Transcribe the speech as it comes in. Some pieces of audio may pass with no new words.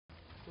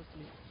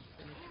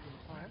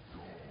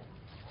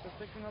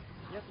picking up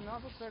yet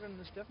another dragon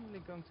is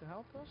definitely going to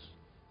help us.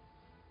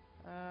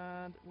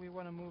 And we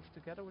want to move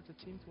together with the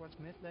team towards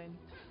mid lane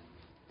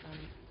and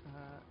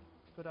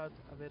put out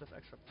a bit of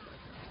extra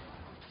protection.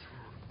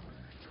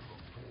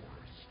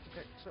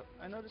 Okay, so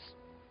I noticed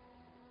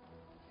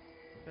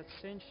that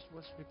Singe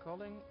was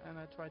recalling and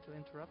I tried to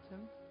interrupt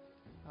him.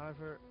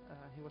 However,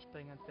 he was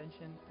paying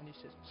attention and he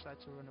just decided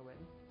to run away.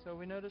 So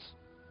we notice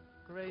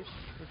Graves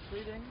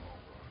retreating,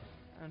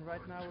 and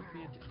right now would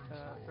be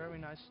a very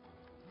nice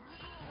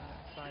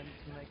time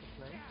to make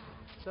a play.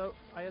 So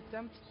I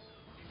attempt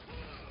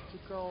to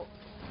call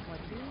my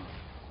team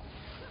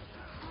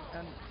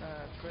and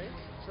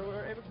Graves. So we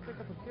were able to pick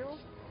up a kill.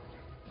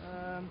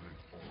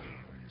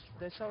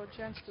 They saw a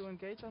chance to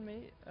engage on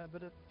me,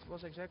 but it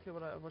was exactly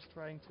what I was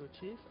trying to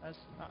achieve, as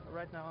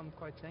right now I'm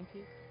quite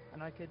tanky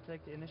and I can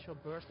take the initial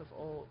burst of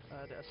all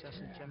the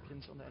assassin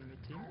champions on the enemy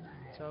team.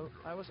 So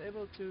I was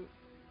able to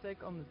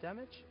take on the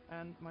damage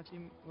and my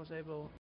team was able